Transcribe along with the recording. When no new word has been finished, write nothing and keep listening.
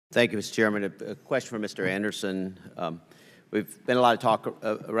Thank you, Mr. Chairman. A question for Mr. Anderson. We've been a lot of talk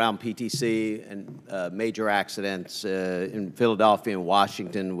around PTC and major accidents in Philadelphia and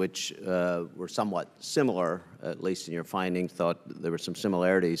Washington, which were somewhat similar, at least in your findings, thought there were some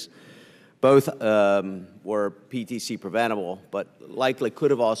similarities. Both were PTC preventable, but likely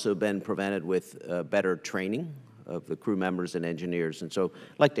could have also been prevented with better training of the crew members and engineers. And so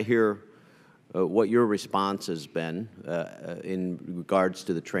I'd like to hear what your response has been in regards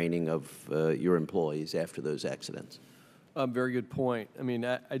to the training of your employees after those accidents. Very good point. I mean,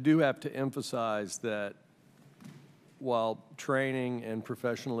 I do have to emphasize that while training and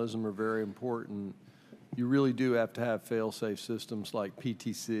professionalism are very important, you really do have to have fail-safe systems like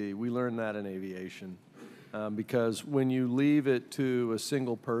PTC. We learned that in aviation because when you leave it to a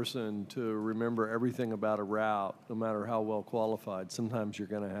single person to remember everything about a route, no matter how well qualified, sometimes you're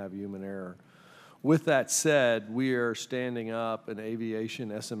going to have human error. With that said, we are standing up an aviation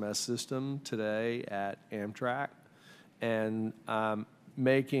SMS system today at Amtrak and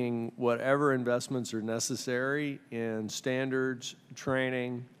making whatever investments are necessary in standards,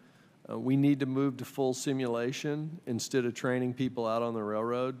 training. We need to move to full simulation instead of training people out on the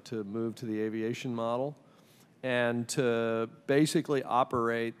railroad to move to the aviation model and to basically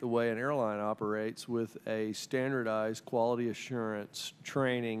operate the way an airline operates with a standardized quality assurance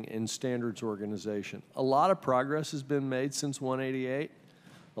training and standards organization. A lot of progress has been made since 188.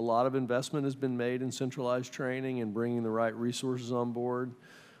 A lot of investment has been made in centralized training and bringing the right resources on board,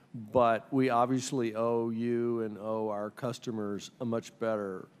 but we obviously owe you and owe our customers a much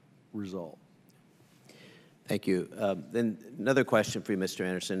better result. Thank you. Then another question for you, Mr.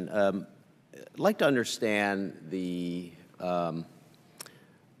 Anderson. I'd like to understand the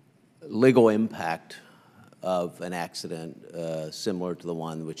legal impact of an accident similar to the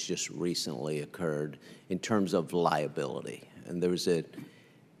one which just recently occurred in terms of liability. And there was an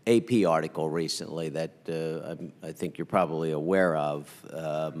AP article recently that I think you're probably aware of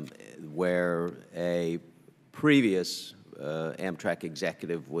where a previous Amtrak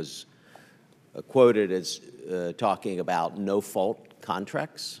executive was quoted as talking about no-fault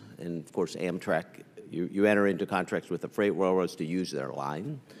contracts. And of course, Amtrak, you enter into contracts with the freight railroads to use their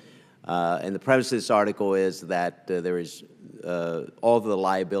line. And the premise of this article is that there is all of the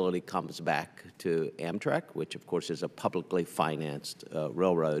liability comes back to Amtrak, which of course is a publicly financed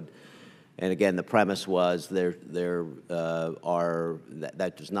railroad. And again, the premise was that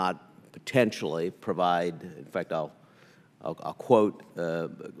does not potentially provide. In fact, I'll quote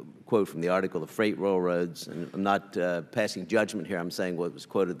from the article, the freight railroads, and I'm not passing judgment here, I'm saying what was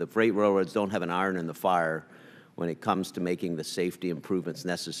quoted, the freight railroads don't have an iron in the fire when it comes to making the safety improvements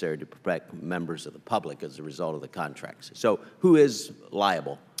necessary to protect members of the public as a result of the contracts. So who is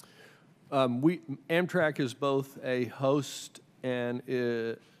liable? Amtrak is both a host and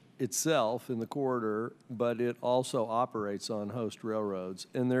itself in the corridor, but it also operates on host railroads.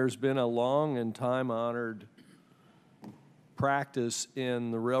 And there's been a long and time-honored practice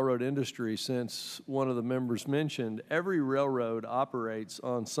in the railroad industry since one of the members mentioned, every railroad operates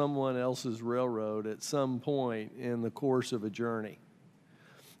on someone else's railroad at some point in the course of a journey.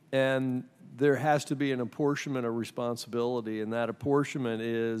 And there has to be an apportionment of responsibility, and that apportionment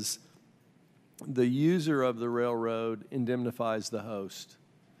is the user of the railroad indemnifies the host.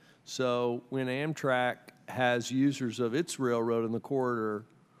 So when Amtrak has users of its railroad in the corridor,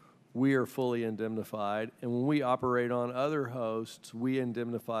 we are fully indemnified. And when we operate on other hosts, we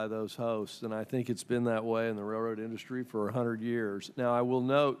indemnify those hosts. And I think it's been that way in the railroad industry for 100 years. Now, I will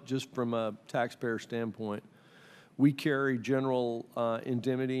note, just from a taxpayer standpoint, we carry general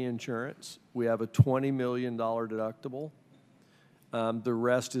indemnity insurance. We have a $20 million deductible. The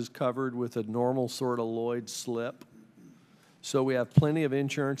rest is covered with a normal sort of Lloyd's slip. So we have plenty of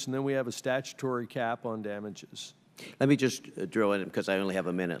insurance, and then we have a statutory cap on damages. Let me just drill in because I only have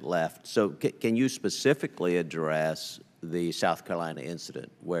a minute left. So can you specifically address the South Carolina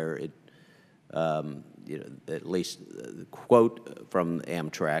incident where it, at least the quote from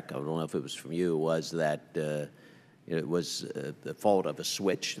Amtrak, I don't know if it was from you, was that it was the fault of a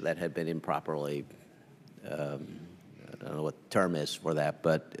switch that had been improperly, I don't know what the term is for that,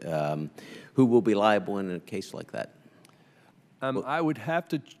 but who will be liable in a case like that? I would have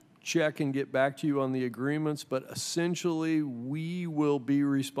to check and get back to you on the agreements, but essentially we will be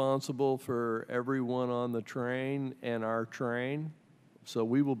responsible for everyone on the train and our train. So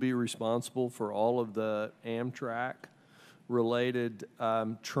we will be responsible for all of the Amtrak related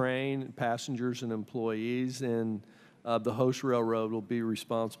train passengers and employees, and the host railroad will be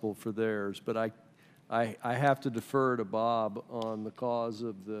responsible for theirs. But I have to defer to Bob on the cause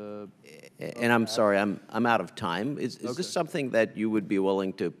of the, And I'm sorry, I'm out of time. Is Okay. this something that you would be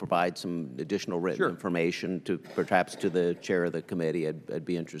willing to provide some additional written Sure. information to, perhaps to the chair of the committee? I'd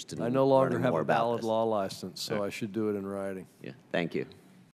be interested in I no longer learning have more a about valid this. law license, so I should do it in writing. Yeah, thank you.